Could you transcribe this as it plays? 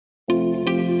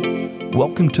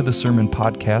Welcome to the Sermon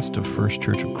Podcast of First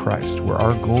Church of Christ, where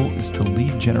our goal is to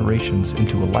lead generations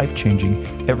into a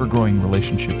life-changing, ever-growing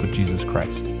relationship with Jesus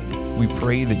Christ. We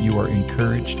pray that you are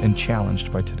encouraged and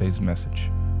challenged by today's message.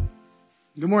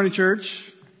 Good morning,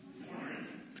 church.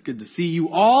 It's good to see you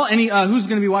all. Who's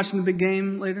going to be watching the big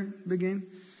game later? Big game?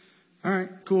 All right,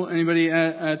 cool. Anybody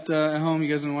at home? You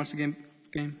guys going to watch the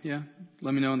game? Yeah?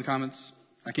 Let me know in the comments.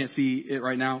 I can't see it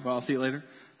right now, but I'll see it later.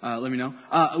 Let me know.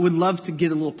 I would love to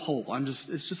get a little poll.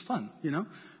 It's just fun, you know?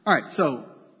 All right, so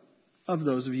of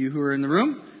those of you who are in the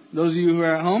room, those of you who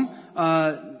are at home,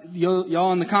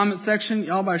 y'all in the comment section,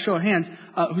 y'all by a show of hands,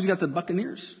 who's got the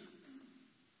Buccaneers?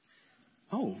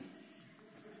 Oh.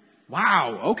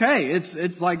 Wow, okay.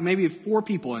 It's like maybe 4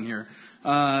 people in here.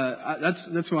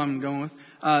 That's who I'm going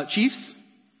with. Chiefs?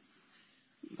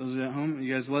 Those of you at home,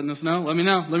 you guys letting us know? Let me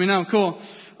know. Cool.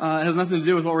 It has nothing to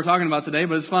do with what we're talking about today,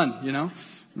 but it's fun, you know?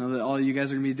 Know that all of you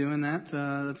guys are going to be doing that.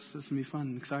 That's going to be fun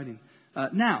and exciting.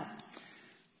 Now,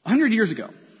 100 years ago,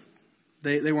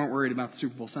 they weren't worried about the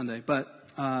Super Bowl Sunday, but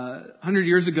 100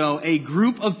 years ago, a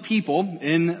group of people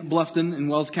in Bluffton in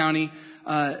Wells County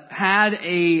had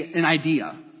an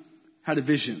idea, had a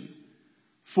vision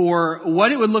for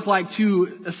what it would look like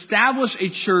to establish a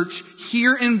church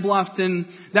here in Bluffton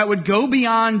that would go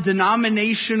beyond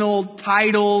denominational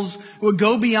titles, would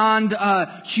go beyond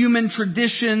human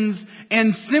traditions,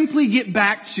 and simply get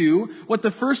back to what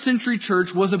the first century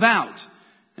church was about.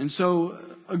 And so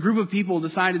a group of people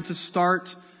decided to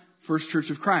start First Church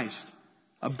of Christ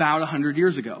about 100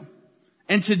 years ago.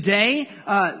 And today,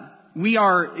 we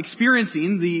are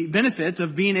experiencing the benefit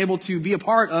of being able to be a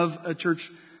part of a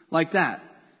church like that.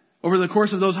 Over the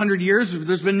course of those 100 years,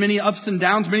 there's been many ups and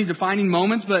downs, many defining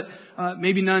moments, but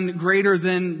maybe none greater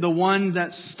than the one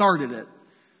that started it.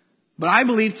 But I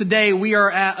believe today we are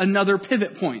at another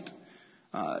pivot point.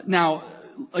 Now,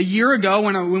 a year ago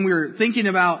when we were thinking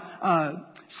about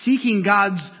seeking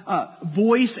God's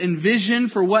voice and vision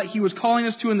for what He was calling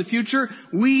us to in the future,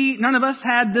 none of us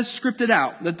had this scripted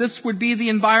out, that this would be the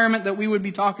environment that we would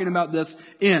be talking about this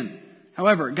in.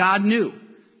 However, God knew.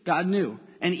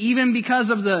 And even because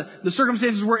of the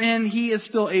circumstances we're in, He is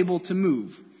still able to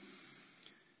move.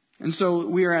 And so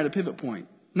we are at a pivot point.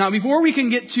 Now, before we can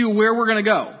get to where we're going to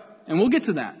go, and we'll get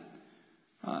to that,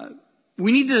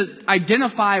 we need to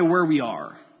identify where we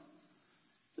are.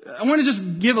 I want to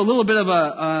just give a little bit of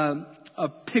a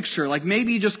picture, like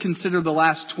maybe just consider the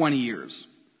last 20 years.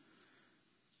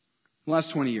 The last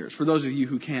 20 years, for those of you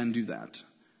who can do that.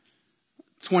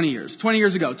 20 years. 20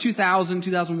 years ago, 2000,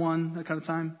 2001, that kind of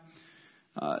time.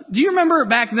 Do you remember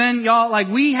back then, y'all, like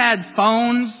we had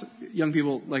phones? Young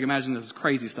people, like imagine this is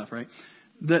crazy stuff, right?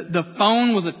 The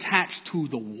phone was attached to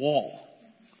the wall.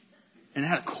 And it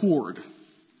had a cord.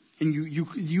 And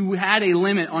you had a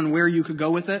limit on where you could go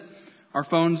with it. Our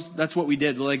phones, that's what we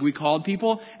did. Like we called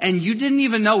people. And you didn't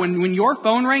even know, when your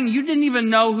phone rang, you didn't even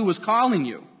know who was calling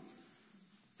you.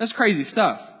 That's crazy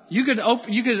stuff. You could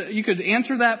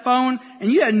answer that phone and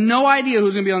you had no idea who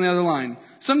was going to be on the other line.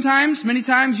 Many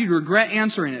times, you'd regret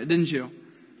answering it, didn't you?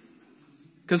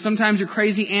 Because sometimes your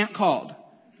crazy aunt called.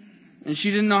 And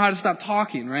she didn't know how to stop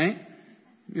talking, right?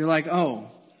 You're like, oh.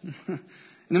 And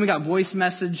then we got voice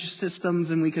message systems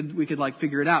and we could like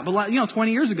figure it out. But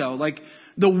 20 years ago, like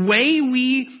the way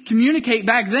we communicate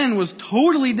back then was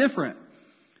totally different.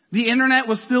 The internet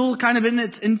was still kind of in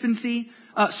its infancy.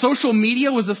 Social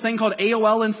media was this thing called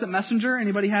AOL Instant Messenger.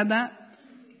 Anybody had that?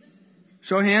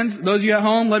 Show of hands. Those of you at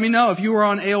home, let me know if you were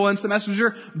on AOL Instant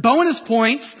Messenger. Bonus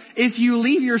points if you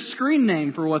leave your screen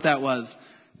name for what that was.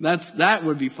 That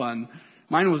would be fun.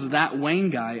 Mine was That Wayne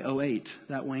Guy 08.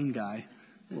 That Wayne Guy.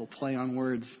 A little play on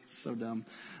words. So dumb.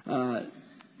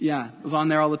 Yeah, it was on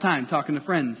there all the time, talking to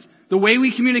friends. The way we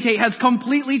communicate has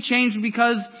completely changed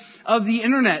because of the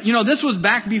internet. You know, this was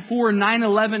back before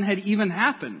 9/11 had even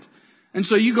happened. And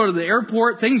so you go to the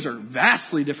airport, things are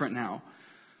vastly different now.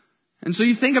 And so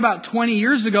you think about 20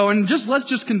 years ago, and let's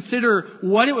just consider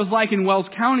what it was like in Wells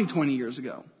County 20 years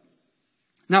ago.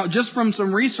 Now, just from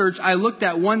some research, I looked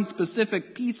at one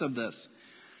specific piece of this.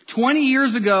 20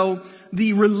 years ago,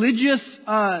 the religious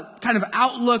kind of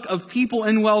outlook of people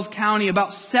in Wells County,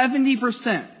 about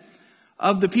 70%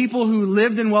 of the people who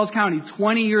lived in Wells County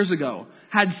 20 years ago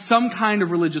had some kind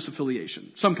of religious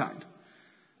affiliation, some kind.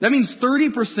 That means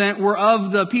 30% were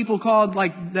of the people called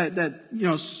like that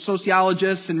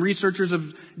sociologists and researchers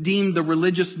have deemed the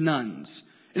religious nuns.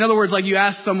 In other words, like you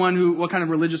ask someone what kind of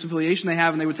religious affiliation they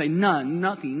have and they would say none,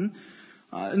 nothing.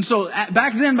 And so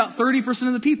back then about 30%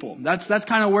 of the people, that's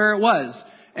kind of where it was.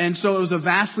 And so it was a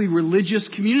vastly religious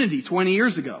community 20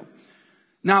 years ago.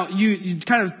 Now you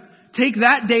kind of take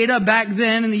that data back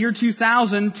then in the year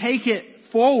 2000, take it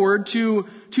forward to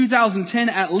 2010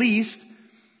 at least,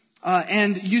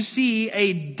 and you see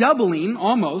a doubling,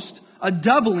 almost, a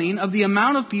doubling of the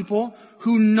amount of people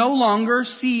who no longer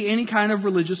see any kind of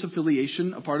religious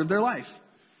affiliation a part of their life.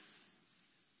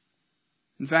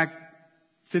 In fact,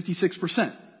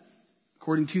 56%,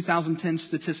 according to 2010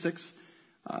 statistics,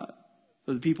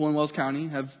 the people in Wells County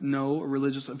have no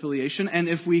religious affiliation. And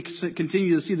if we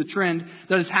continue to see the trend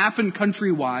that has happened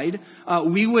countrywide,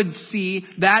 we would see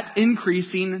that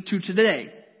increasing to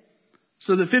today.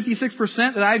 So the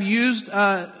 56% that I've used,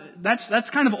 that's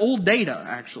kind of old data,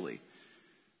 actually.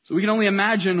 So we can only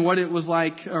imagine what it was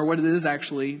like, or what it is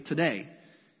actually today,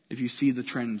 if you see the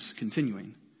trends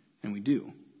continuing. And we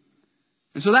do.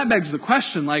 And so that begs the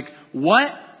question, like,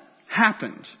 what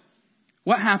happened?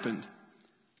 What happened?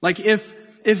 Like, if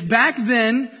back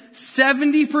then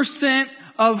 70%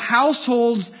 of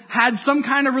households had some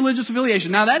kind of religious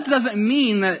affiliation. Now that doesn't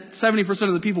mean that 70%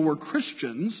 of the people were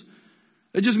Christians.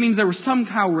 It just means they were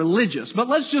somehow religious. But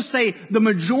let's just say the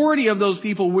majority of those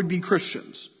people would be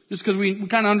Christians. Just because we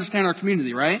kind of understand our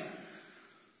community, right?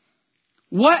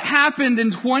 What happened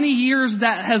in 20 years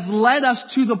that has led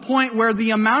us to the point where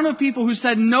the amount of people who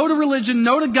said no to religion,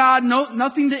 no to God, no,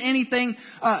 nothing to anything,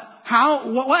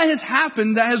 what has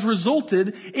happened that has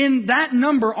resulted in that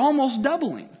number almost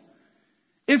doubling?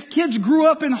 If kids grew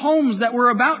up in homes that were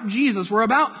about Jesus, were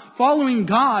about following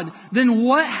God, then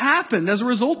what happened as a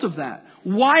result of that?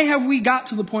 Why have we got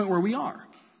to the point where we are?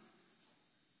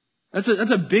 That's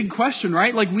a big question,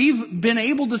 right? Like, we've been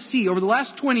able to see over the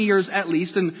last 20 years at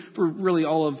least, and for really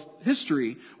all of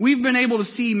history, we've been able to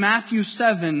see Matthew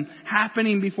 7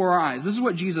 happening before our eyes. This is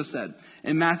what Jesus said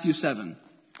in Matthew 7,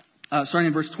 starting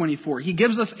in verse 24. He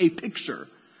gives us a picture.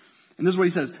 And this is what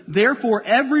he says. Therefore,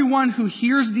 everyone who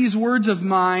hears these words of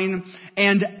mine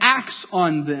and acts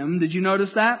on them, did you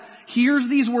notice that? Hears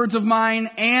these words of mine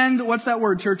and, what's that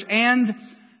word, church? And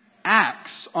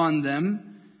acts on them,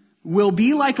 will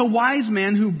be like a wise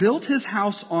man who built his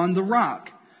house on the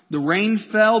rock. The rain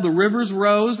fell, the rivers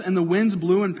rose, and the winds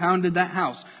blew and pounded that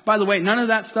house. By the way, none of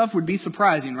that stuff would be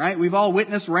surprising, right? We've all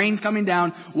witnessed rains coming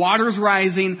down, waters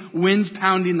rising, winds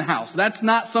pounding the house. That's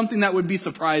not something that would be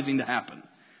surprising to happen.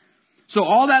 So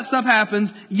all that stuff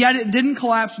happens, yet it didn't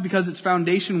collapse because its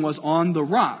foundation was on the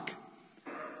rock.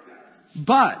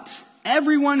 But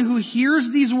everyone who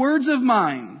hears these words of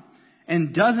mine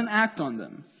and doesn't act on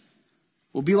them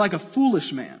will be like a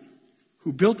foolish man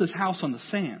who built his house on the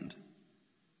sand.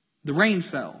 The rain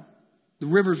fell, the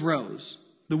rivers rose,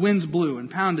 the winds blew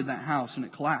and pounded that house, and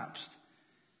it collapsed.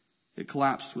 It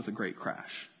collapsed with a great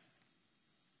crash.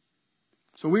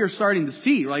 So we are starting to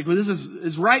see, like, this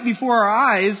is right before our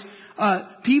eyes,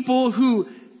 people who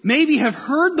maybe have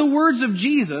heard the words of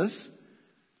Jesus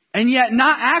and yet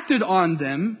not acted on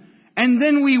them, and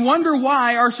then we wonder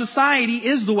why our society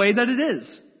is the way that it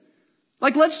is.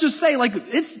 Like, let's just say,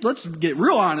 let's get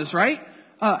real honest, right?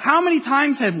 How many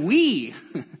times have we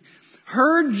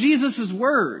heard Jesus'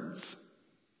 words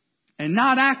and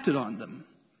not acted on them?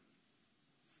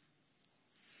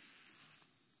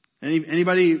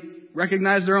 Anybody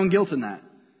recognize their own guilt in that?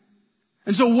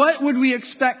 And so what would we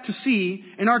expect to see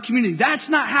in our community? That's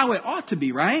not how it ought to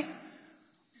be, right?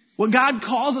 What God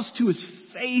calls us to is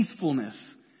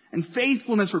faithfulness. And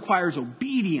faithfulness requires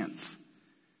obedience.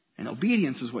 And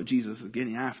obedience is what Jesus is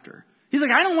getting after. He's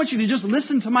like, I don't want you to just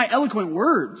listen to my eloquent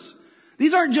words.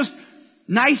 These aren't just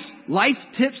nice life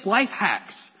tips, life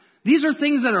hacks. These are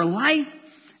things that are life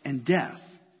and death.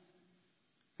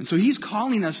 And so he's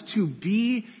calling us to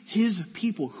be his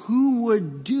people who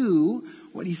would do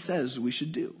what he says we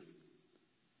should do.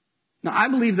 Now, I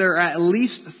believe there are at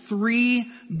least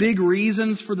 3 big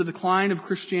reasons for the decline of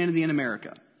Christianity in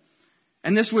America.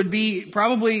 And this would be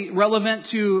probably relevant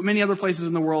to many other places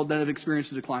in the world that have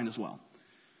experienced a decline as well.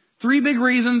 3 big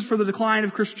reasons for the decline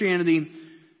of Christianity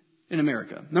in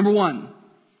America. Number 1,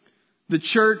 the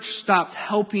church stopped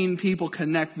helping people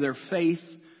connect their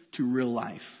faith to real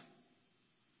life.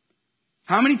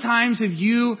 How many times have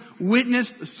you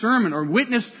witnessed a sermon or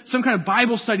witnessed some kind of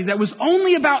Bible study that was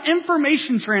only about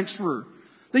information transfer?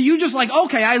 That you just like,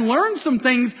 okay, I learned some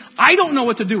things, I don't know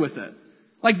what to do with it.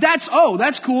 Like, that's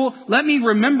cool. Let me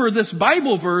remember this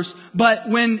Bible verse. But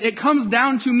when it comes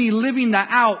down to me living that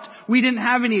out, we didn't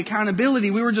have any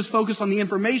accountability. We were just focused on the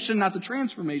information, not the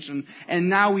transformation. And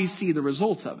now we see the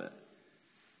results of it.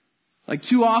 Like,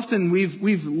 too often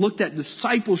we've looked at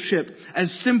discipleship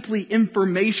as simply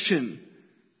information.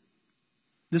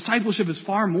 Discipleship is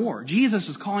far more. Jesus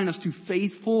is calling us to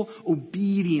faithful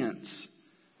obedience,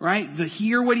 right? To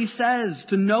hear what he says,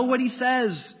 to know what he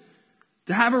says,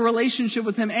 to have a relationship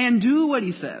with him and do what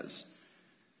he says.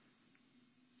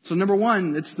 So number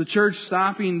one, it's the church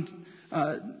stopping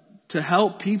to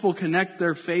help people connect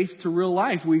their faith to real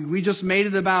life. We just made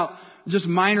it about just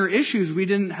minor issues. We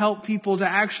didn't help people to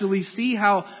actually see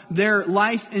how their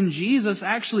life in Jesus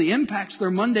actually impacts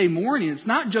their Monday morning. It's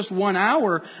not just 1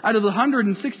 hour out of the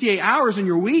 168 hours in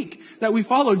your week that we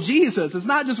follow Jesus. It's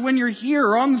not just when you're here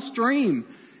or on the stream.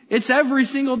 It's every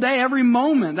single day, every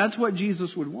moment. That's what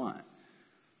Jesus would want.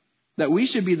 That we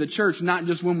should be the church, not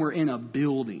just when we're in a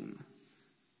building.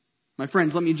 My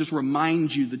friends, let me just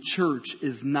remind you, the church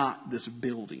is not this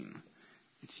building.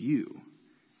 It's you.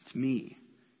 It's me.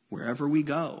 Wherever we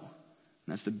go.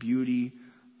 And that's the beauty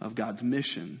of God's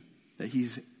mission, that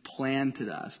He's planted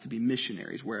us to be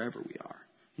missionaries wherever we are.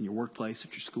 In your workplace,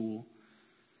 at your school,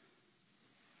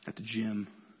 at the gym,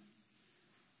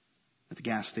 at the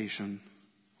gas station,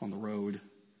 on the road,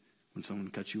 when someone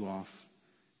cuts you off,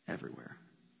 everywhere.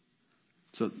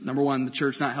 So, number one, the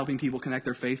church not helping people connect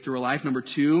their faith through a life. Number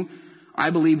two, I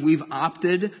believe we've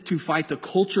opted to fight the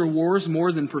culture wars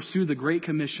more than pursue the Great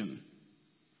Commission.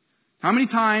 How many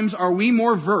times are we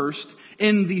more versed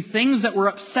in the things that we're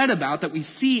upset about that we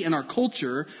see in our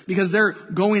culture because they're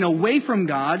going away from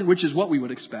God, which is what we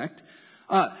would expect,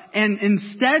 and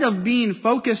instead of being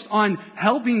focused on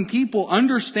helping people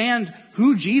understand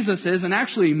who Jesus is and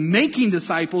actually making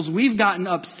disciples, we've gotten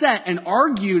upset and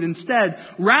argued instead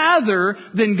rather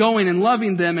than going and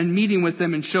loving them and meeting with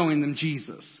them and showing them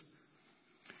Jesus.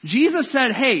 Jesus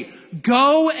said, hey,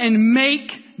 go and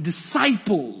make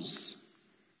disciples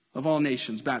of all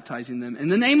nations, baptizing them in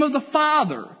the name of the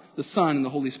Father, the Son, and the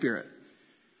Holy Spirit.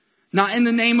 Not in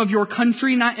the name of your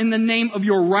country, not in the name of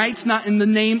your rights, not in the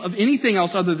name of anything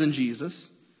else other than Jesus.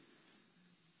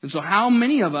 And so how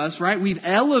many of us, right, we've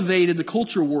elevated the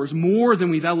culture wars more than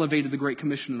we've elevated the Great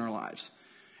Commission in our lives.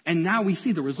 And now we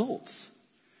see the results.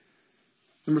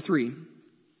 Number three,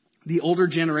 the older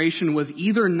generation was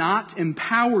either not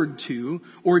empowered to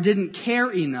or didn't care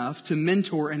enough to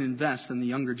mentor and invest in the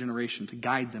younger generation to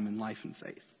guide them in life and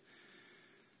faith.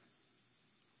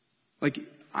 Like,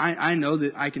 I know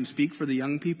that I can speak for the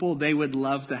young people. They would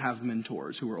love to have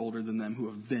mentors who are older than them, who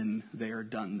have been there,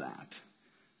 done that.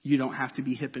 You don't have to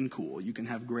be hip and cool. You can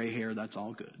have gray hair. That's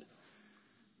all good.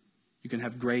 You can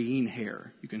have graying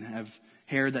hair. You can have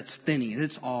hair that's thinning.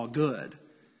 It's all good.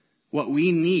 What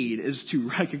we need is to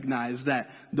recognize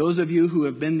that those of you who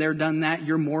have been there, done that,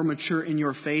 you're more mature in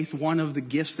your faith. One of the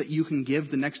gifts that you can give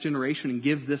the next generation and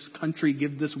give this country,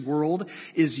 give this world,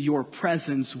 is your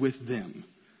presence with them.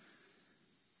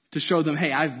 To show them,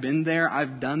 hey, I've been there,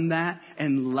 I've done that,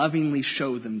 and lovingly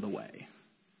show them the way.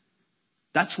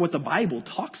 That's what the Bible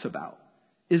talks about,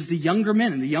 is the younger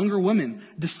men and the younger women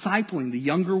discipling the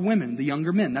younger women, the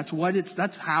younger men. That's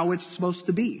how it's supposed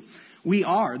to be.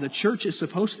 The church is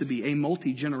supposed to be a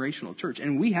multi-generational church,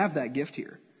 and we have that gift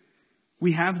here.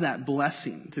 We have that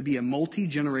blessing to be a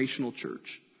multi-generational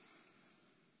church.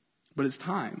 But it's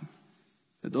time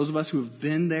that those of us who have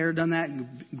been there, done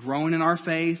that, grown in our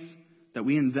faith, that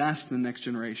we invest in the next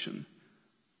generation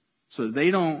so that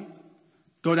they don't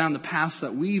go down the paths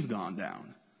that we've gone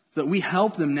down, that we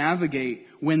help them navigate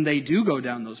when they do go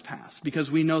down those paths, because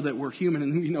we know that we're human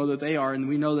and we know that they are, and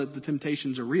we know that the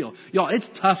temptations are real. Y'all, it's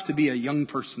tough to be a young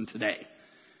person today.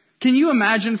 Can you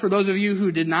imagine, for those of you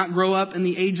who did not grow up in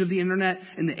the age of the internet,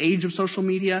 in the age of social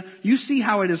media, you see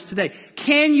how it is today.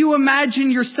 Can you imagine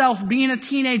yourself being a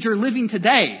teenager living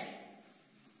today?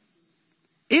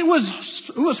 It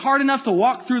was hard enough to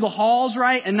walk through the halls,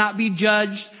 right, and not be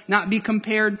judged, not be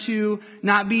compared to,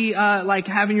 not be like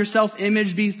having your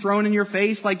self-image be thrown in your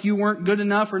face like you weren't good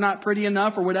enough or not pretty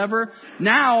enough or whatever.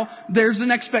 Now there's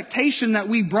an expectation that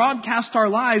we broadcast our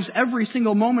lives every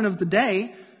single moment of the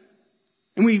day,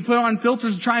 and we put on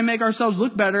filters to try and make ourselves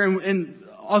look better. And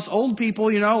us old people,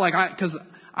 you know, because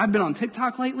I've been on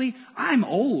TikTok lately, I'm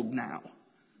old now.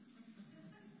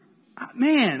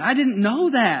 Man, I didn't know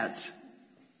that.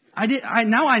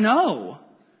 Now I know.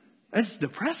 It's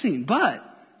depressing, but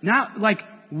now, like,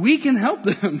 we can help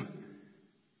them.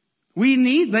 They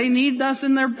need us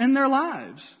in their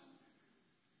lives.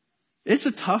 It's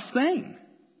a tough thing.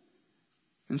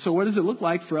 And so what does it look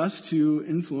like for us to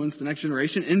influence the next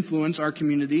generation, influence our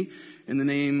community in the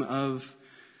name of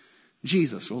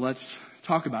Jesus? Well, let's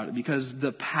talk about it, because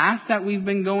the path that we've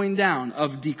been going down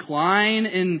of decline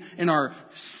in our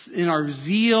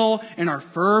zeal and our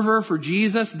fervor for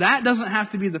Jesus, that doesn't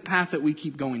have to be the path that we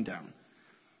keep going down.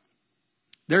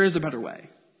 There is a better way.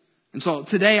 And so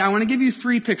today I want to give you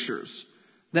 3 pictures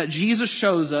that Jesus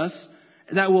shows us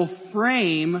that will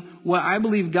frame what I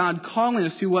believe God calling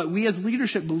us to, what we as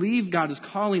leadership believe God is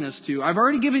calling us to. I've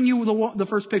already given you the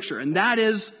first picture, and that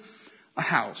is a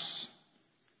house.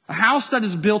 A house that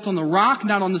is built on the rock,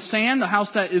 not on the sand. A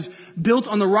house that is built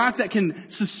on the rock that can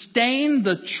sustain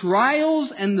the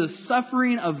trials and the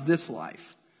suffering of this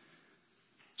life.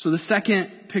 So the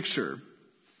second picture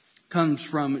comes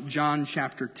from John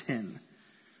chapter 10.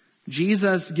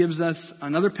 Jesus gives us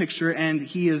another picture, and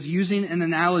he is using an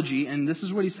analogy, and this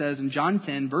is what he says in John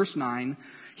 10, verse 9.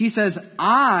 He says,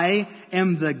 I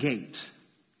am the gate.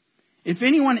 If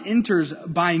anyone enters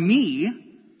by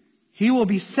me, he will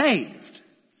be saved,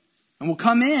 and will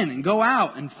come in and go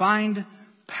out and find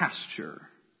pasture.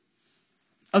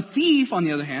 A thief, on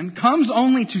the other hand, comes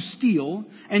only to steal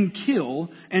and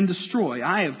kill and destroy.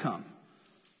 I have come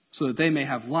so that they may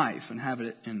have life and have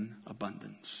it in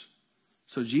abundance.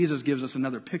 So Jesus gives us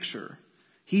another picture.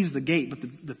 He's the gate, but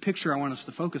the picture I want us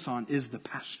to focus on is the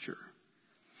pasture.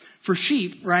 For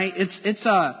sheep, right,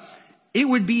 it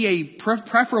would be a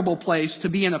preferable place to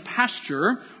be in a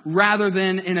pasture rather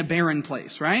than in a barren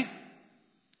place, right?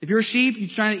 If you're a sheep, you're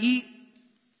trying to eat,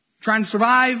 trying to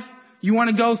survive, you want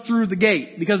to go through the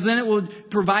gate because then it will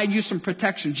provide you some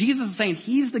protection. Jesus is saying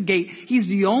he's the gate. He's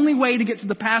the only way to get to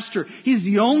the pasture. He's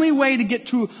the only way to get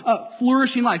to a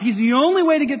flourishing life. He's the only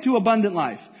way to get to abundant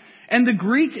life. And the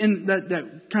Greek, in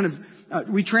that kind of,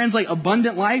 we translate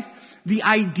abundant life. The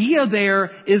idea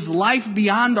there is life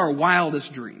beyond our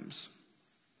wildest dreams.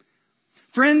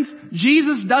 Friends,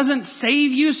 Jesus doesn't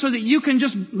save you so that you can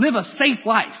just live a safe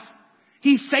life.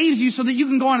 He saves you so that you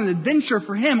can go on an adventure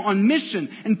for him, on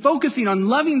mission and focusing on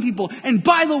loving people. And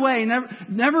by the way,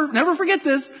 never forget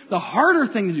this, the harder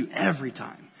thing to do every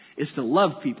time is to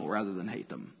love people rather than hate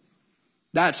them.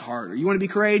 That's harder. You want to be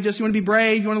courageous, you want to be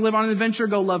brave, you want to live on an adventure,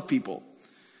 go love people.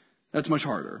 That's much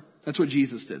harder. That's what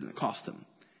Jesus did, and it cost him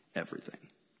everything.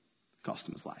 It cost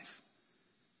him his life.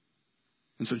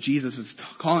 And so Jesus is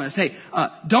calling us, hey,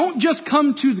 don't just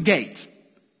come to the gate.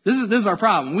 This is our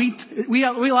problem. We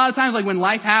a lot of times, like when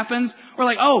life happens, we're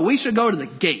like, oh, we should go to the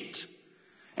gate.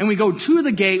 And we go to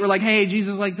the gate. We're like, hey,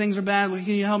 Jesus, like things are bad. Like,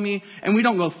 can you help me? And we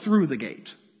don't go through the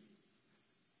gate.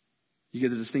 You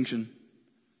get the distinction?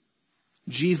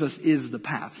 Jesus is the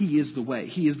path. He is the way.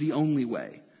 He is the only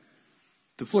way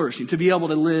to flourishing, to be able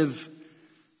to live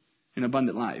an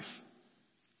abundant life.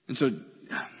 And so,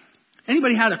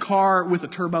 anybody had a car with a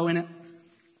turbo in it?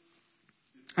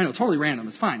 I know, totally random.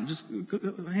 It's fine. Just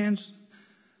hands.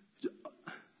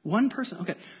 One person.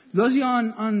 Okay. Those of you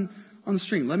on the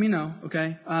stream, let me know.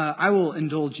 Okay. I will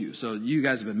indulge you. So you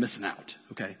guys have been missing out.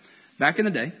 Okay. Back in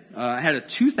the day, I had a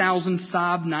 2000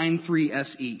 Saab 93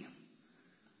 SE.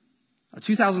 A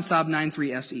 2000 Saab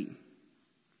 93 SE.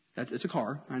 It's a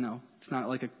car. I know. It's not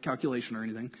like a calculation or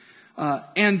anything.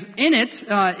 And in it,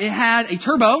 it had a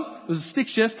turbo. It was a stick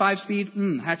shift, 5-speed,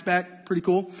 hatchback, pretty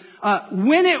cool.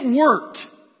 When it worked,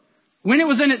 when it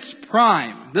was in its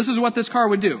prime, this is what this car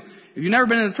would do. If you've never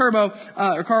been in a turbo,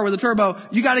 or car with a turbo,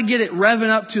 you got to get it revving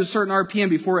up to a certain RPM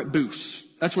before it boosts.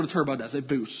 That's what a turbo does. It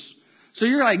boosts. So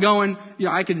you're like going,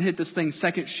 I could hit this thing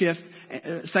second shift,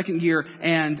 second gear,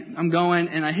 and I'm going,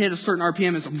 and I hit a certain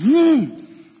RPM, it's like,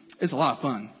 boom! It's a lot of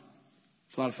fun.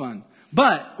 It's a lot of fun.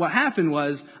 But what happened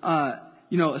was, a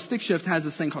stick shift has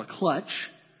this thing called a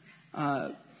clutch,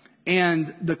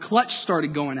 and the clutch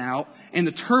started going out, and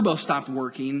the turbo stopped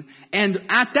working, and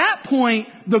at that point,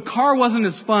 the car wasn't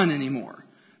as fun anymore,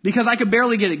 because I could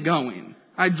barely get it going.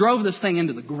 I drove this thing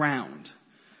into the ground.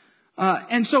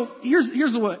 And so here's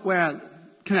the way I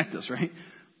connect this, right?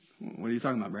 What are you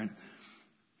talking about, Brandon?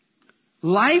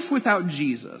 Life without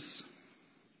Jesus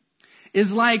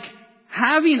is like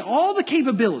having all the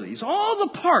capabilities, all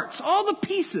the parts, all the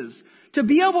pieces to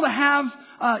be able to have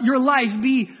your life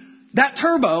be that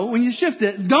turbo when you shift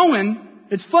it, it's going,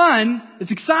 it's fun,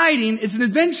 it's exciting, it's an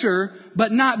adventure,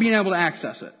 but not being able to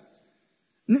access it.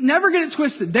 Never get it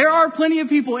twisted. There are plenty of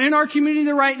people in our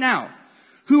community right now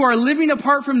who are living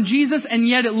apart from Jesus, and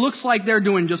yet it looks like they're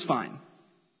doing just fine.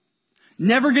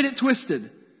 Never get it twisted.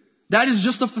 That is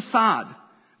just a facade.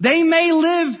 They may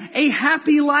live a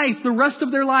happy life the rest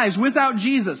of their lives without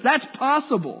Jesus. That's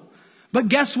possible. But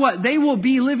guess what? They will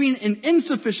be living an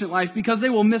insufficient life because they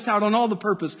will miss out on all the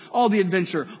purpose, all the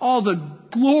adventure, all the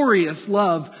glorious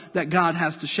love that God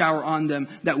has to shower on them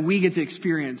that we get to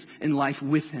experience in life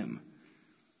with Him.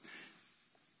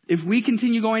 If we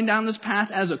continue going down this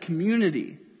path as a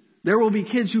community, there will be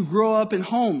kids who grow up in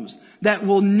homes that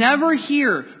will never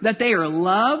hear that they are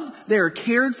loved, they are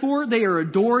cared for, they are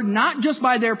adored, not just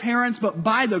by their parents, but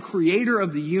by the Creator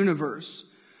of the universe.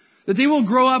 That they will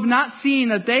grow up not seeing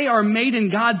that they are made in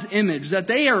God's image, that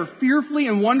they are fearfully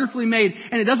and wonderfully made,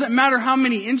 and it doesn't matter how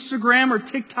many Instagram or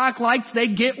TikTok likes they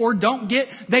get or don't get,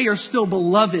 they are still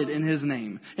beloved in His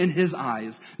name, in His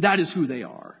eyes. That is who they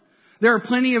are. There are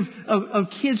plenty of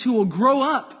kids who will grow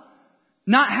up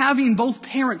not having both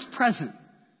parents present.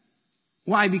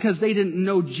 Why? Because they didn't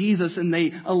know Jesus and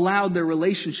they allowed their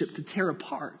relationship to tear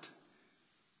apart.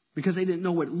 Because they didn't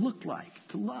know what it looked like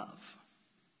to love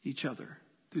each other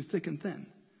through thick and thin.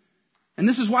 And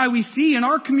this is why we see in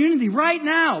our community right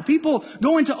now, people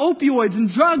going to opioids and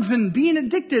drugs and being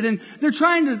addicted, and they're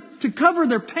trying to cover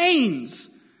their pains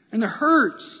and their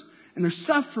hurts and their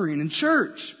suffering in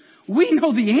church. We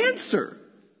know the answer.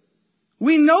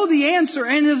 We know the answer,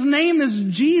 and his name is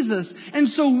Jesus. And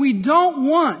so we don't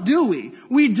want, do we?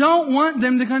 We don't want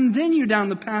them to continue down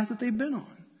the path that they've been on.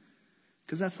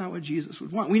 Because that's not what Jesus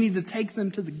would want. We need to take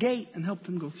them to the gate and help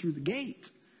them go through the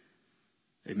gate.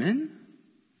 Amen?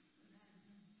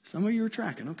 Some of you are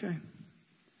tracking, okay.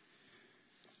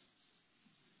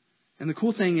 And the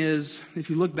cool thing is, if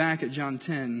you look back at John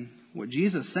 10, what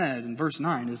Jesus said in verse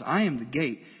 9 is, I am the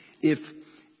gate. If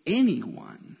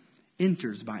anyone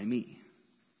enters by me,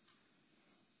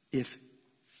 if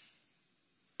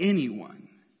anyone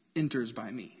enters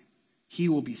by me, he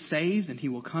will be saved and he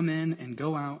will come in and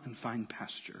go out and find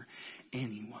pasture.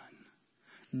 Anyone.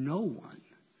 No one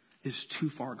is too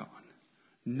far gone.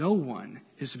 No one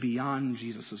is beyond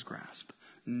Jesus' grasp.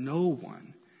 No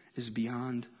one is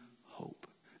beyond hope.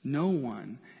 No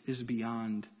one is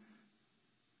beyond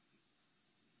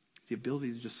the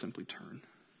ability to just simply turn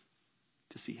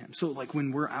to see him. So like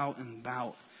when we're out and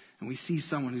about and we see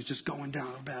someone who's just going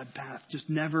down a bad path, just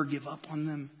never give up on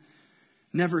them.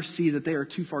 Never see that they are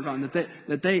too far gone,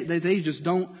 that they just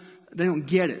don't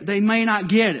get it. They may not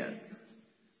get it.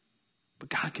 But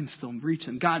God can still reach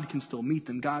them. God can still meet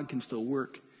them. God can still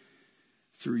work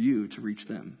through you to reach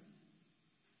them.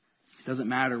 It doesn't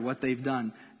matter what they've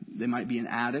done. They might be an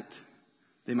addict.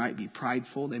 They might be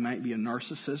prideful. They might be a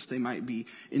narcissist. They might be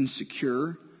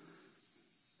insecure.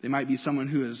 They might be someone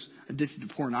who is addicted to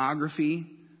pornography,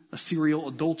 a serial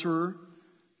adulterer,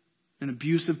 an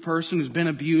abusive person who's been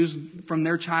abused from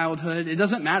their childhood. It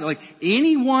doesn't matter. Like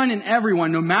anyone and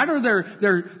everyone, no matter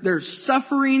their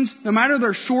sufferings, no matter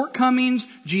their shortcomings,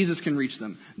 Jesus can reach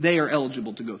them. They are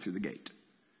eligible to go through the gate.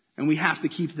 And we have to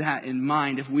keep that in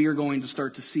mind if we are going to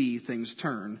start to see things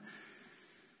turn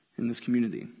in this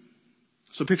community.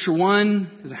 So picture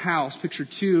 1 is a house. Picture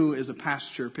 2 is a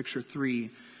pasture. Picture 3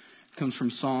 comes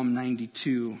from Psalm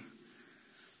 92.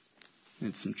 And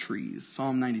it's some trees.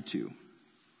 Psalm 92.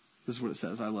 This is what it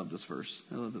says. I love this verse.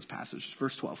 I love this passage.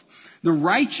 Verse 12. The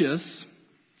righteous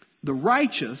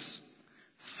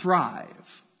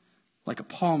thrive like a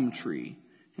palm tree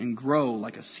and grow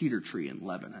like a cedar tree in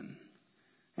Lebanon.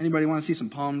 Anybody want to see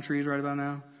some palm trees right about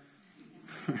now?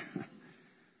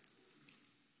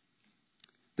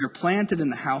 They're planted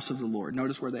in the house of the Lord.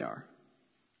 Notice where they are.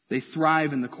 They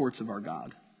thrive in the courts of our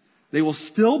God. They will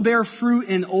still bear fruit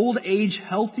in old age,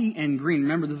 healthy and green.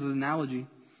 Remember, this is an analogy.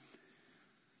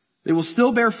 They will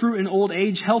still bear fruit in old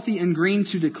age, healthy and green,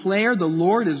 to declare the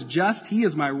Lord is just. He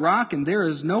is my rock, and there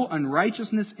is no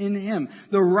unrighteousness in him.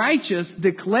 The righteous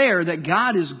declare that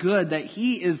God is good, that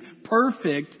he is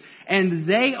perfect, and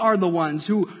they are the ones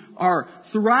who are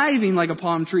thriving like a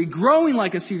palm tree, growing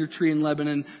like a cedar tree in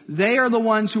Lebanon. They are the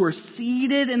ones who are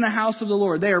seated in the house of the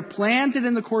Lord. They are planted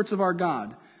in the courts of our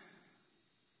God.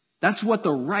 That's what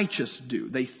the righteous do.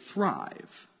 They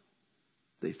thrive.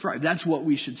 They thrive. That's what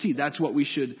we should see. That's what we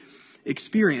should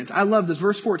experience. I love this.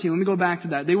 Verse 14. Let me go back to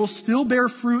that. They will still bear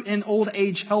fruit in old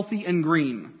age, healthy and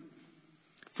green.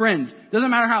 Friends,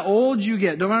 doesn't matter how old you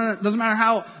get. Doesn't matter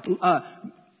how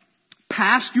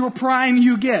past your prime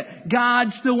you get.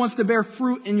 God still wants to bear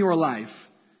fruit in your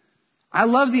life. I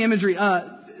love the imagery.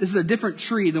 This is a different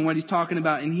tree than what he's talking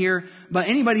about in here. But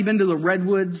anybody been to the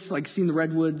redwoods? Like seen the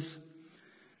redwoods?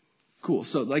 Cool.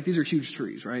 So like these are huge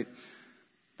trees, right?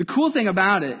 The cool thing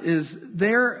about it is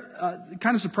they're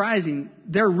kind of surprising.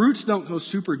 Their roots don't go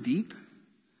super deep,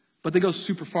 but they go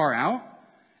super far out.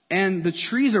 And the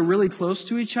trees are really close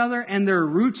to each other, and their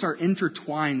roots are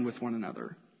intertwined with one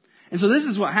another. And so this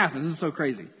is what happens. This is so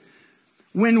crazy.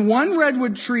 When one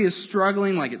redwood tree is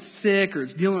struggling, like it's sick or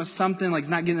it's dealing with something, like it's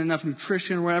not getting enough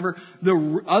nutrition or whatever,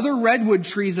 the other redwood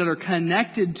trees that are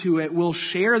connected to it will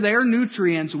share their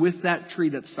nutrients with that tree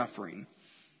that's suffering.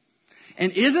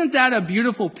 And isn't that a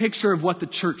beautiful picture of what the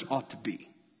church ought to be?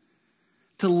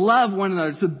 To love one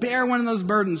another, to bear one another's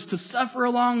burdens, to suffer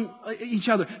along each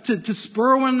other, to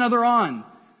spur one another on,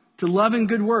 to love in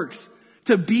good works,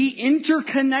 to be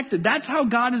interconnected. That's how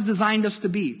God has designed us to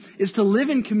be, is to live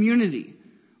in community.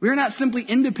 We are not simply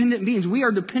independent beings. We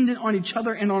are dependent on each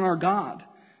other and on our God.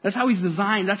 That's how he's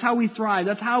designed. That's how we thrive.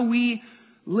 That's how we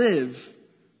live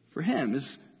for him,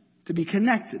 is to be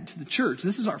connected to the church.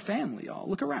 This is our family, y'all.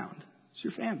 Look around. It's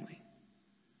your family.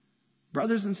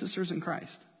 Brothers and sisters in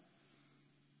Christ.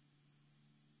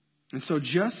 And so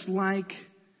just like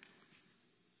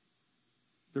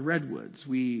the redwoods,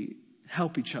 we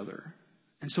help each other.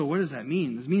 And so what does that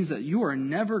mean? It means that you are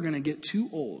never going to get too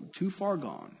old, too far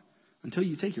gone, until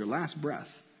you take your last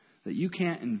breath, that you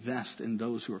can't invest in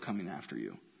those who are coming after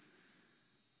you.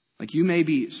 Like, you may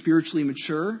be spiritually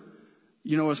mature.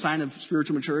 You know what a sign of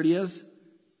spiritual maturity is?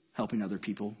 Helping other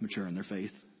people mature in their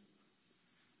faith.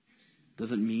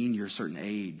 Doesn't mean you're a certain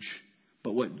age.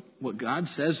 But what God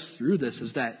says through this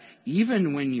is that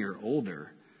even when you're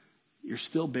older, you're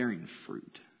still bearing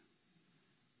fruit.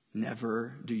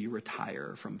 Never do you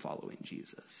retire from following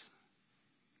Jesus.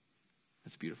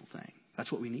 That's a beautiful thing.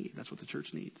 That's what we need. That's what the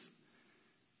church needs.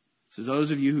 So those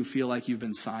of you who feel like you've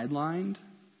been sidelined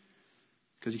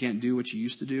because you can't do what you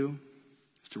used to do,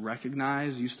 is to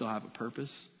recognize you still have a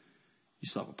purpose. You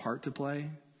still have a part to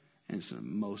play. And it's the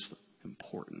most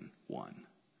important one.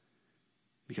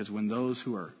 Because when those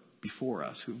who are before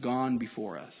us, who've gone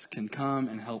before us, can come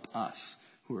and help us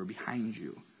who are behind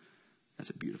you, that's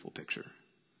a beautiful picture.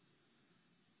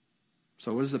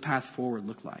 So what does the path forward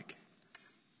look like?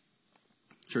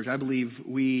 Church, I believe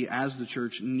we as the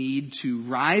church need to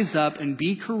rise up and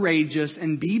be courageous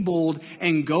and be bold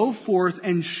and go forth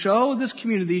and show this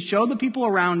community, show the people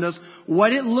around us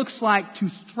what it looks like to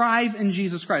thrive in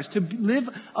Jesus Christ, to live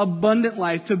abundant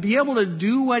life, to be able to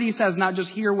do what he says, not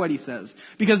just hear what he says.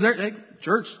 Because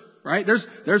church, right?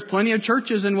 There's plenty of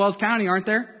churches in Wells County, aren't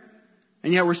there?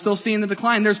 And yet we're still seeing the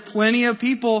decline. There's plenty of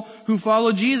people who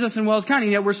follow Jesus in Wells County,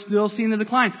 and yet we're still seeing the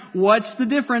decline. What's the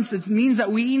difference? It means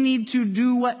that we need to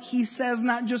do what he says,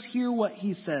 not just hear what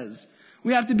he says.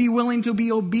 We have to be willing to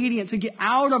be obedient, to get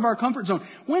out of our comfort zone.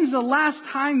 When's the last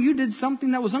time you did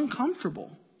something that was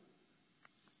uncomfortable?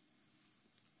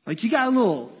 Like, you got a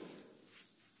little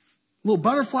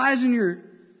butterflies in your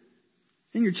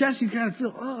chest, you kind of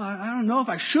feel, I don't know if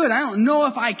I should. I don't know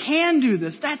if I can do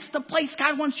this. That's the place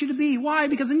God wants you to be. Why?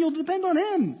 Because then you'll depend on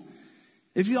him.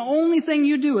 If the only thing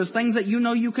you do is things that you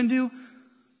know you can do,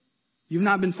 you've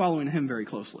not been following him very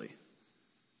closely.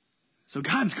 So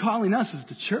God's calling us as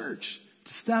the church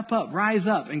to step up, rise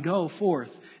up, and go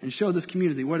forth and show this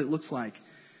community what it looks like.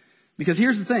 Because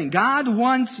here's the thing. God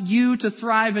wants you to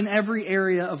thrive in every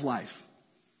area of life.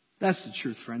 That's the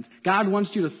truth, friends. God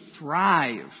wants you to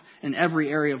thrive in every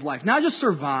area of life. Not just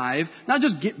survive, not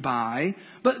just get by,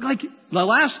 but like the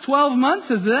last 12 months,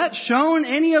 has that shown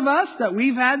any of us that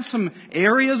we've had some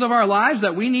areas of our lives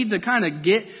that we need to kind of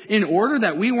get in order,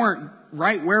 that we weren't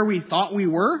right where we thought we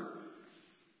were?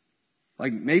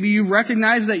 Like, maybe you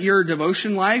recognize that your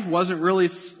devotion life wasn't really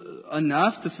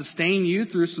enough to sustain you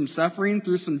through some suffering,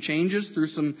 through some changes, through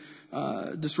some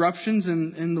disruptions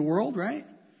in the world, right?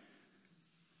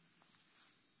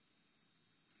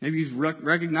 Maybe you've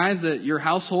recognized that your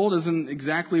household isn't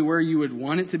exactly where you would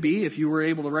want it to be if you were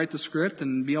able to write the script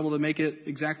and be able to make it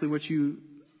exactly what you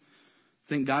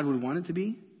think God would want it to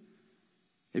be.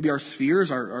 Maybe our spheres,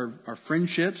 our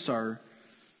friendships, our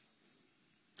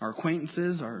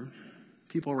acquaintances, our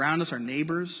people around us, our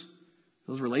neighbors,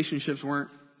 those relationships weren't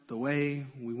the way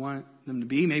we want them to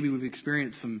be. Maybe we've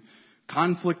experienced some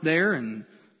conflict there and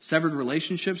severed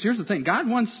relationships. Here's the thing. God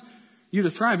wants you to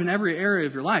thrive in every area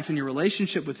of your life, in your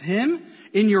relationship with him,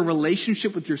 in your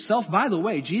relationship with yourself. By the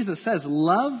way, Jesus says,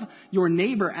 love your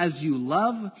neighbor as you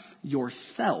love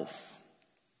yourself.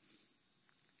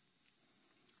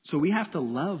 So we have to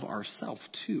love ourselves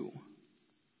too.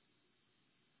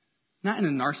 Not in a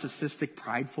narcissistic,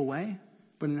 prideful way,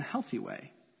 but in a healthy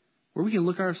way, where we can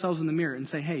look at ourselves in the mirror and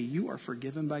say, hey, you are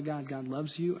forgiven by God. God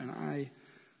loves you, and I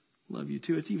love you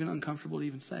too. It's even uncomfortable to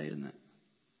even say, isn't it?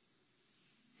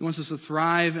 He wants us to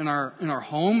thrive in our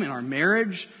home, in our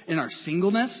marriage, in our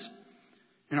singleness,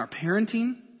 in our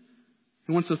parenting.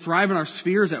 He wants to thrive in our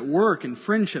spheres at work and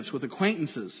friendships, with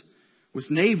acquaintances,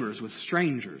 with neighbors, with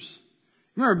strangers.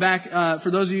 Remember back, for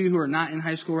those of you who are not in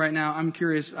high school right now, I'm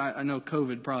curious, I know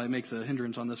COVID probably makes a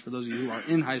hindrance on this for those of you who are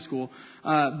in high school,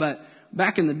 but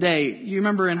back in the day, you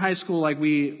remember in high school, like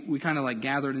we kind of like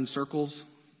gathered in circles.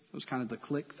 It was kind of the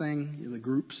clique thing, the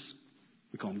groups.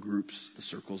 We call them groups, the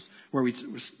circles, where we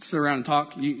sit around and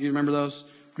talk. You remember those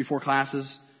before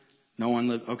classes? No one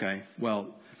lived. Okay,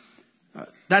 well,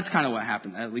 that's kind of what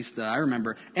happened, at least that I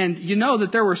remember. And you know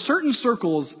that there were certain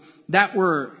circles that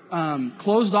were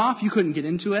closed off. You couldn't get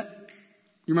into it.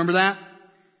 You remember that?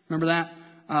 Remember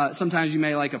that? Sometimes you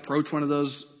may like approach one of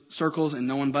those circles and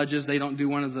no one budges. They don't do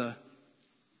one of the,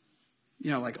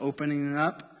 like opening it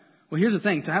up. Well, here's the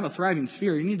thing. To have a thriving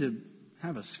sphere, you need to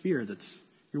have a sphere that's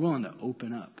you're willing to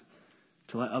open up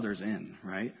to let others in,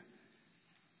 right?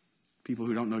 People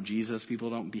who don't know Jesus, people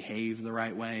who don't behave the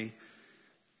right way,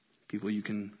 people you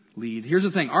can lead. Here's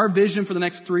the thing. Our vision for the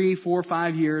next 3, 4,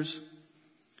 5 years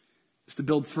is to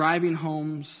build thriving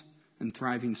homes and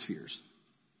thriving spheres.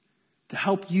 To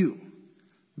help you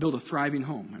build a thriving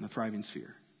home and a thriving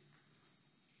sphere.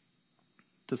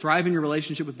 To thrive in your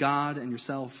relationship with God and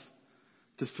yourself.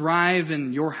 To thrive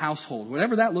in your household,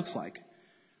 whatever that looks like.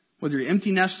 Whether you're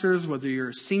empty nesters, whether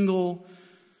you're single,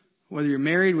 whether you're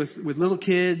married with little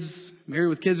kids, married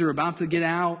with kids who are about to get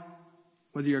out,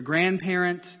 whether you're a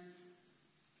grandparent,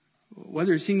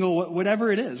 whether you're single,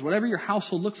 whatever it is, whatever your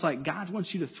household looks like, God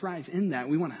wants you to thrive in that.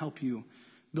 We want to help you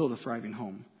build a thriving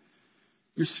home.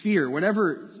 Your sphere,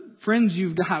 whatever friends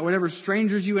you've got, whatever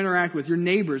strangers you interact with, your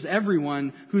neighbors,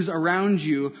 everyone who's around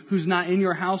you, who's not in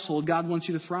your household, God wants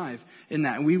you to thrive in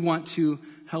that. And we want to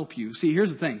help you. See,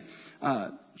 here's the thing,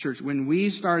 church. When we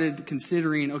started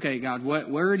considering, okay, God,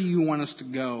 where do you want us to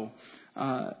go?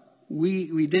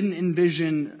 We didn't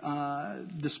envision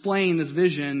displaying this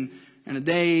vision in a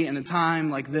day and a time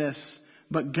like this,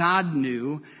 but God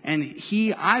knew, and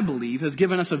He, I believe, has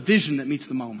given us a vision that meets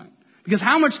the moment. Because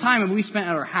how much time have we spent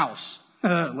at our house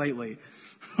lately?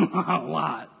 A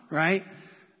lot, right?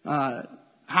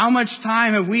 How much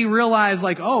time have we realized,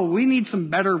 like, oh, we need some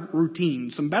better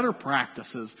routines, some better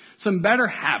practices, some better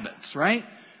habits, right?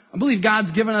 I believe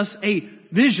God's given us a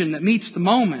vision that meets the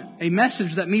moment, a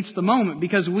message that meets the moment,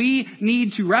 because we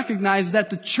need to recognize that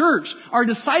the church, our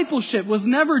discipleship, was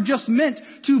never just meant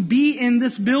to be in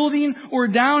this building or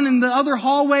down in the other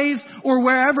hallways or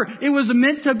wherever. It was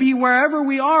meant to be wherever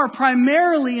we are,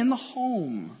 primarily in the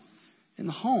home. In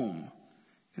the home.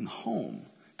 In the home.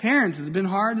 Parents, it's been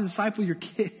hard to disciple your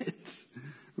kids,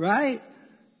 right?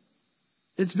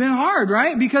 It's been hard,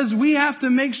 right? Because we have to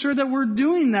make sure that we're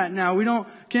doing that now. We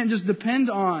can't just depend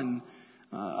on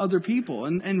other people.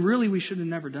 And really, we should have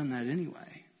never done that anyway.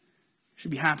 It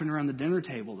should be happening around the dinner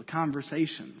table, the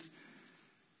conversations,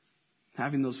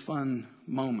 having those fun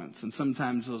moments. And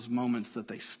sometimes those moments that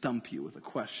they stump you with a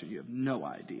question. You have no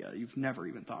idea. You've never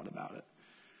even thought about it.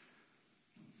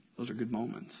 Those are good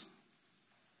moments.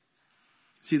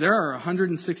 See, there are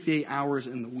 168 hours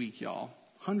in the week, y'all.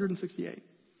 168.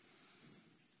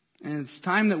 And it's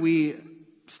time that we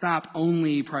stop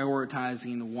only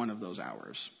prioritizing one of those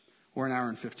hours. Or an hour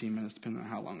and 15 minutes, depending on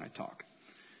how long I talk.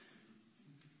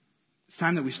 It's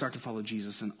time that we start to follow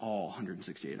Jesus in all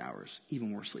 168 hours, even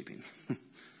when we're sleeping.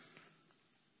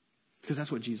 Because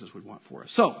that's what Jesus would want for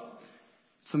us. So,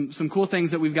 some cool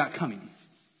things that we've got coming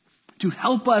to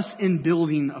help us in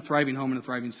building a thriving home and a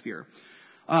thriving sphere.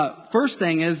 First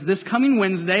thing is, this coming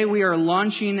Wednesday, we are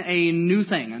launching a new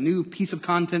thing, a new piece of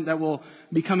content that will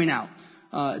be coming out.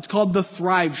 It's called The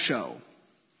Thrive Show.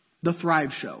 The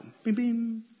Thrive Show. Bing,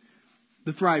 bing.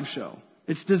 The Thrive Show.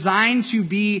 It's designed to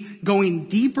be going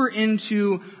deeper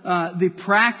into the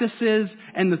practices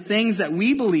and the things that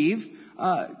we believe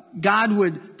God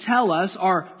would tell us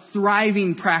are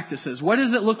thriving practices. What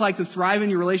does it look like to thrive in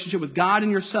your relationship with God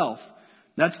and yourself?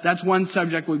 That's one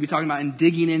subject we'll be talking about and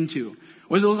digging into.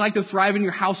 What does it look like to thrive in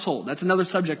your household? That's another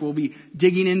subject we'll be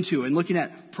digging into and looking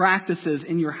at practices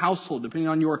in your household, depending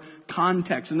on your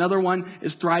context. Another one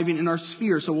is thriving in our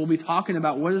sphere. So we'll be talking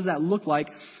about what does that look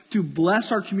like to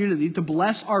bless our community, to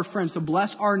bless our friends, to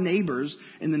bless our neighbors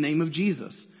in the name of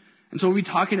Jesus. And so we'll be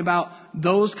talking about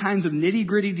those kinds of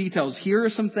nitty-gritty details. Here are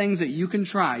some things that you can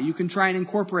try. You can try and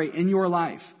incorporate in your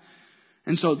life.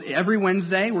 And so every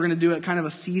Wednesday, we're going to do it kind of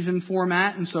a season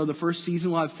format. And so the first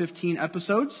season will have 15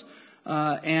 episodes.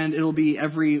 And it'll be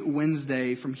every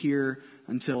Wednesday from here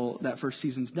until that first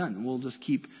season's done. We'll just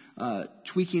keep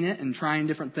tweaking it and trying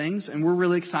different things, and we're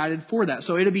really excited for that.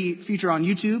 So it'll be featured on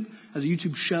YouTube as a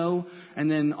YouTube show, and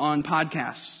then on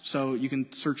podcasts. So you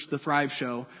can search The Thrive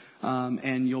Show,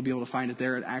 and you'll be able to find it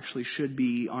there. It actually should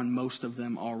be on most of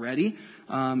them already.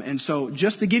 And so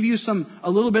just to give you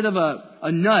a little bit of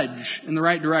a nudge in the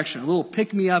right direction, a little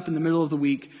pick-me-up in the middle of the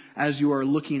week as you are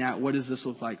looking at what does this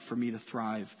look like for me to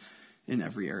thrive in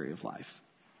every area of life.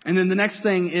 And then the next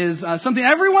thing is something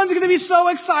everyone's going to be so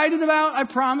excited about. I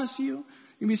promise you.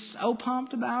 You're going to be so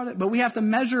pumped about it. But we have to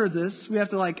measure this. We have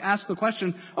to ask the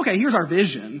question, okay, here's our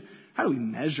vision. How do we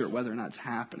measure whether or not it's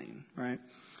happening, right?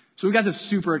 So we got this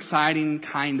super exciting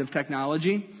kind of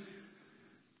technology.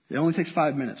 It only takes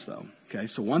 5 minutes though. Okay,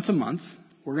 so once a month,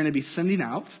 we're going to be sending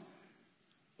out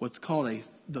what's called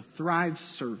the Thrive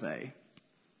Survey.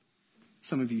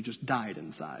 Some of you just died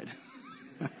inside.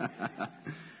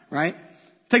 Right?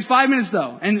 Takes 5 minutes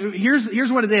though. And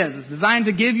here's what it is. It's designed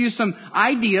to give you some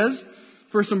ideas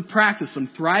for some practice, some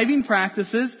thriving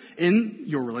practices in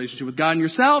your relationship with God and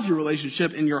yourself, your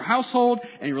relationship in your household,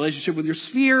 and your relationship with your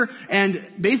sphere.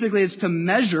 And basically it's to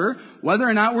measure whether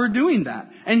or not we're doing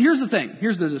that. And here's the thing.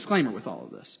 Here's the disclaimer with all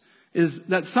of this. is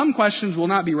that some questions will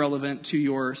not be relevant to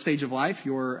your stage of life,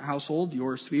 your household,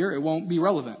 your sphere. It won't be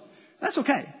relevant. That's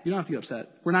okay. You don't have to get upset.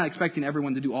 We're not expecting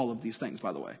everyone to do all of these things,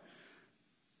 by the way.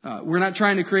 We're not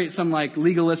trying to create some like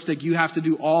legalistic, you have to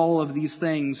do all of these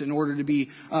things in order to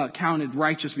be counted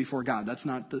righteous before God. That's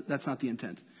not the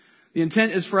intent. The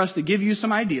intent is for us to give you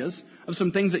some ideas of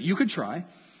some things that you could try,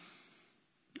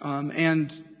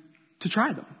 and to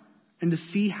try them and to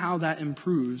see how that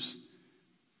improves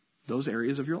those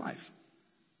areas of your life.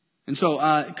 And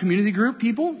so, community group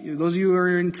people, those of you who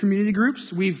are in community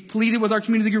groups, we've pleaded with our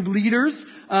community group leaders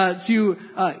to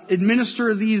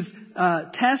administer these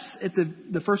tests at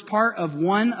the first part of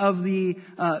one of the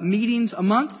meetings a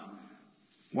month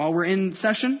while we're in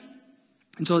session.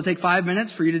 And so it'll take 5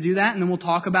 minutes for you to do that, and then we'll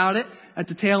talk about it at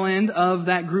the tail end of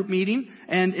that group meeting.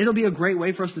 And it'll be a great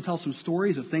way for us to tell some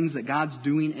stories of things that God's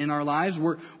doing in our lives.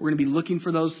 We're going to be looking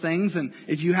for those things. And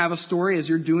if you have a story as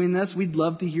you're doing this, we'd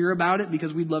love to hear about it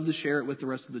because we'd love to share it with the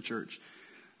rest of the church.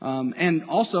 And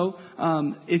also,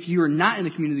 if you're not in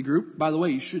a community group, by the way,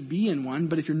 you should be in one.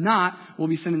 But if you're not, we'll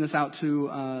be sending this out to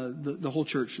the whole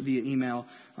church via email,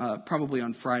 probably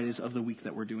on Fridays of the week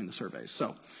that we're doing the surveys.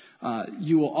 So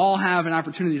you will all have an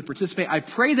opportunity to participate. I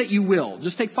pray that you will.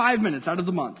 Just take 5 minutes out of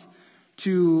the month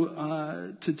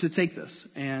to take this.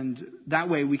 And that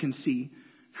way we can see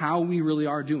how we really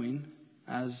are doing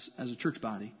as a church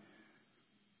body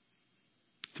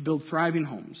to build thriving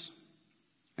homes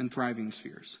and thriving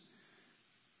spheres.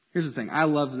 Here's the thing. I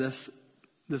love this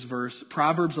verse.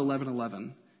 Proverbs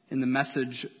 11:11 in the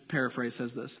Message paraphrase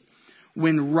says this: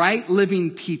 when right living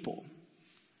people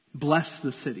bless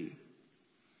the city,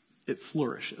 it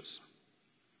flourishes.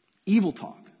 Evil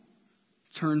talk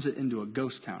turns it into a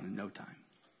ghost town in no time.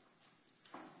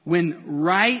 When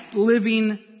right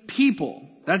living people,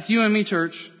 that's you and me,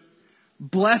 church,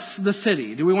 bless the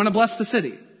city. Do we want to bless the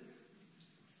city?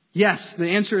 Yes, the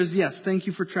answer is yes. Thank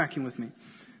you for tracking with me.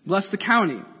 Bless the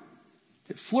county.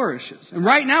 It flourishes. And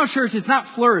right now, church, it's not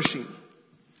flourishing.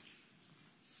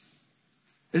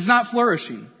 It's not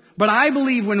flourishing. But I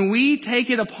believe when we take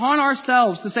it upon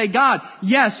ourselves to say, God,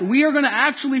 yes, we are going to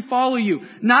actually follow you,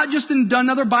 not just in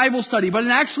another Bible study, but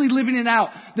in actually living it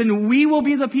out, then we will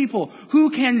be the people who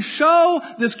can show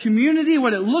this community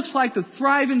what it looks like to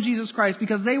thrive in Jesus Christ,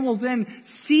 because they will then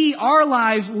see our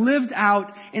lives lived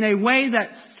out in a way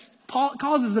that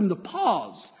causes them to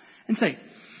pause and say,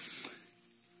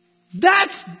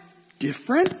 that's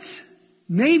different,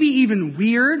 maybe even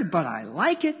weird, but I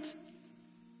like it.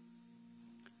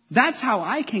 That's how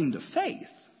I came to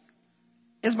faith,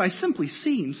 is by simply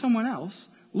seeing someone else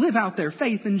live out their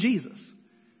faith in Jesus.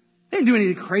 They didn't do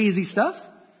any crazy stuff,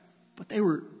 but they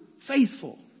were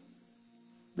faithful.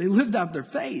 They lived out their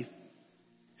faith.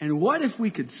 And what if we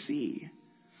could see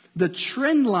the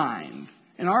trend line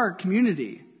in our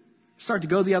community start to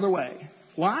go the other way?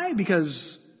 Why?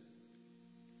 Because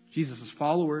Jesus'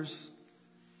 followers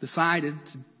decided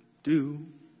to do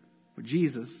what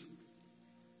Jesus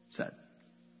said.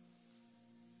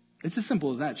 It's as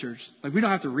simple as that, church. Like, we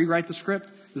don't have to rewrite the script.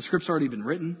 The script's already been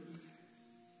written.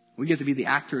 We get to be the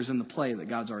actors in the play that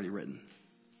God's already written.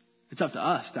 It's up to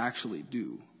us to actually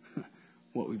do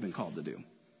what we've been called to do.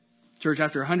 Church,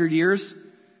 after 100 years,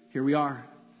 here we are.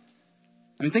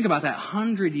 I mean, think about that.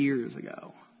 100 years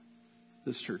ago,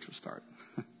 this church was started.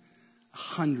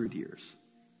 100 years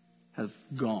have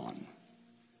gone.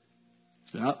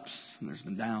 There's been ups and there's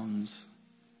been downs.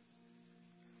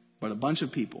 But a bunch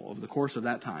of people over the course of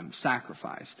that time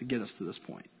sacrificed to get us to this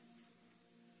point.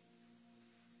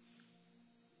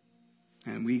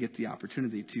 And we get the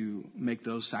opportunity to make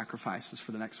those sacrifices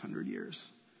for the next 100 years.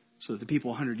 So that the people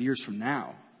 100 years from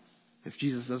now, if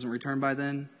Jesus doesn't return by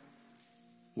then,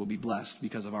 will be blessed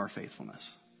because of our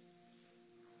faithfulness.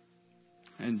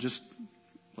 And just,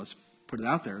 let's put it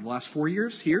out there. The last 4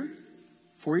 years here,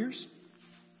 4 years,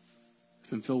 it's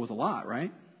been filled with a lot,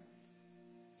 right?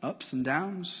 Ups and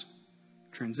downs,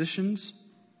 transitions,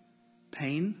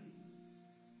 pain,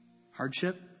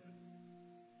 hardship,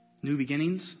 new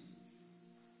beginnings,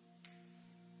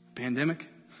 pandemic,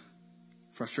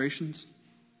 frustrations,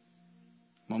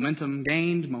 momentum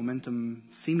gained, momentum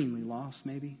seemingly lost,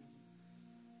 maybe.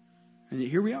 And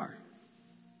yet here we are.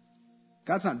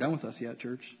 God's not done with us yet,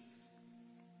 church.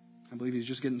 I believe He's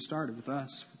just getting started with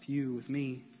us, with you, with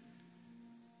me.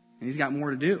 And He's got more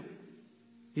to do.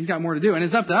 He's got more to do. And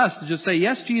it's up to us to just say,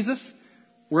 yes, Jesus,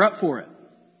 we're up for it.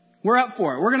 We're up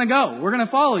for it. We're going to go. We're going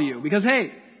to follow you. Because,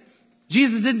 hey,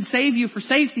 Jesus didn't save you for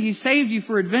safety. He saved you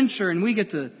for adventure. And we get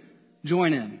to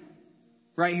join in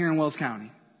right here in Wells County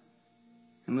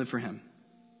and live for Him.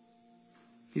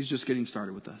 He's just getting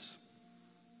started with us.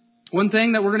 One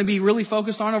thing that we're going to be really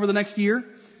focused on over the next year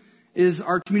is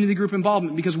our community group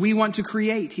involvement, because we want to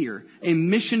create here a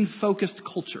mission-focused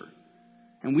culture.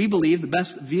 And we believe the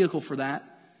best vehicle for that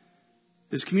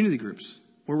is community groups,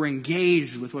 where we're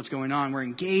engaged with what's going on. We're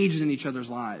engaged in each other's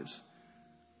lives.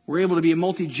 We're able to be a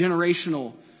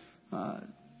multi-generational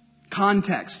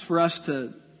context for us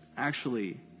to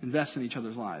actually invest in each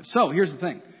other's lives. So here's the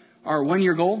thing. Our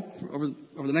one-year goal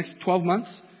over the next 12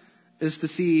 months is to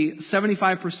see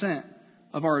 75%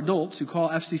 of our adults who call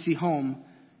FCC home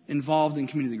involved in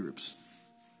community groups.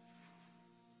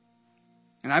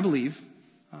 And I believe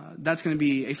that's going to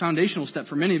be a foundational step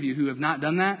for many of you who have not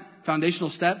done that. Foundational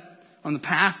step on the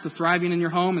path to thriving in your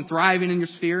home and thriving in your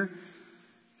sphere,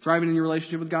 thriving in your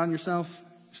relationship with God and yourself,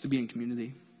 is to be in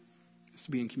community. It's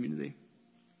to be in community.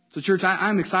 So church,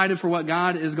 I'm excited for what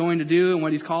God is going to do and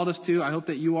what He's called us to. I hope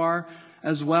that you are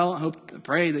as well. I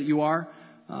pray that you are.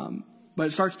 But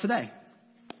it starts today.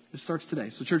 It starts today.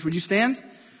 So church, would you stand?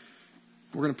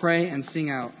 We're going to pray and sing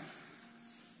out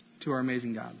to our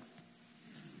amazing God.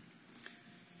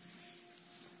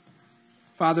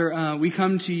 Father, we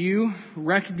come to you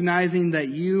recognizing that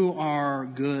you are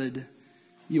good,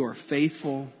 you are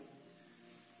faithful,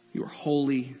 you are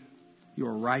holy, you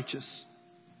are righteous.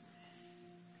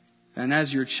 And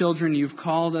as your children, you've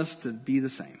called us to be the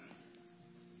same.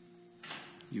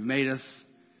 You've made us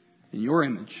in your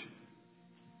image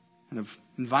and have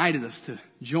invited us to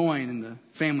join in the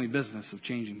family business of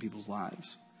changing people's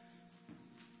lives.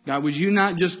 God, would you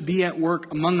not just be at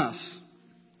work among us?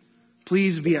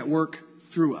 Please be at work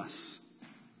through us.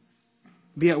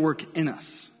 Be at work in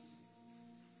us.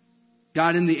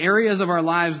 God, in the areas of our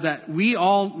lives that we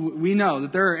know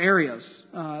that there are areas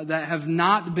that have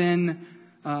not been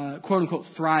quote unquote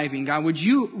thriving. God, would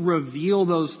you reveal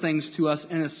those things to us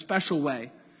in a special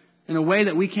way, in a way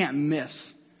that we can't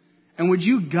miss? And would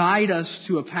you guide us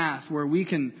to a path where we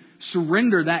can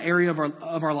surrender that area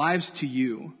of our lives to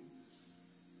you?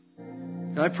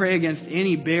 God, I pray against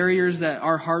any barriers that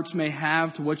our hearts may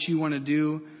have to what you want to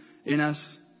do in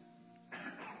us.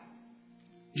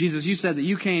 Jesus, you said that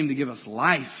you came to give us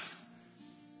life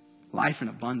in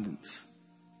abundance.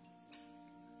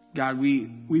 God,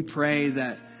 we pray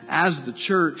that as the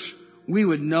church, we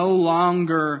would no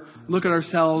longer look at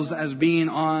ourselves as being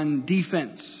on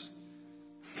defense.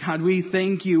 God, we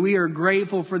thank you. We are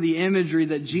grateful for the imagery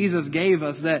that Jesus gave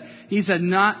us, that He said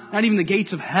not even the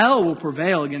gates of hell will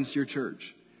prevail against your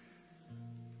church.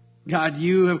 God,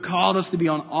 you have called us to be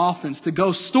on offense, to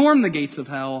go storm the gates of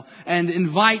hell and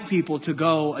invite people to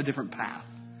go a different path.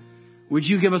 Would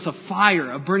you give us a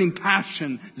fire, a burning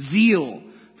passion, zeal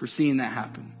for seeing that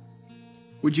happen?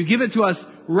 Would you give it to us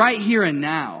right here and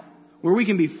now, where we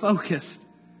can be focused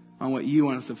on what you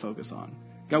want us to focus on?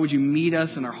 God, would you meet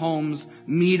us in our homes,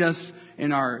 meet us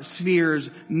in our spheres,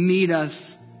 meet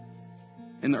us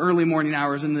in the early morning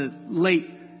hours, in the late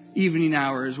evening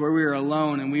hours where we are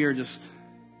alone and we are just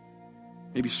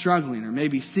maybe struggling or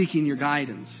maybe seeking your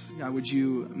guidance. God, would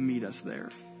you meet us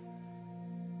there?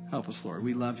 Help us, Lord.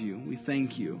 We love you. We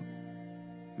thank you.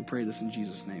 We pray this in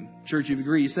Jesus' name. Church, you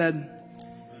agree? You said,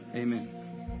 amen.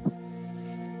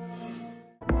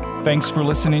 Thanks for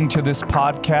listening to this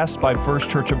podcast by First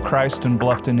Church of Christ in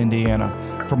Bluffton,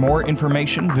 Indiana. For more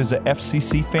information, visit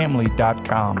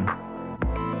fccfamily.com.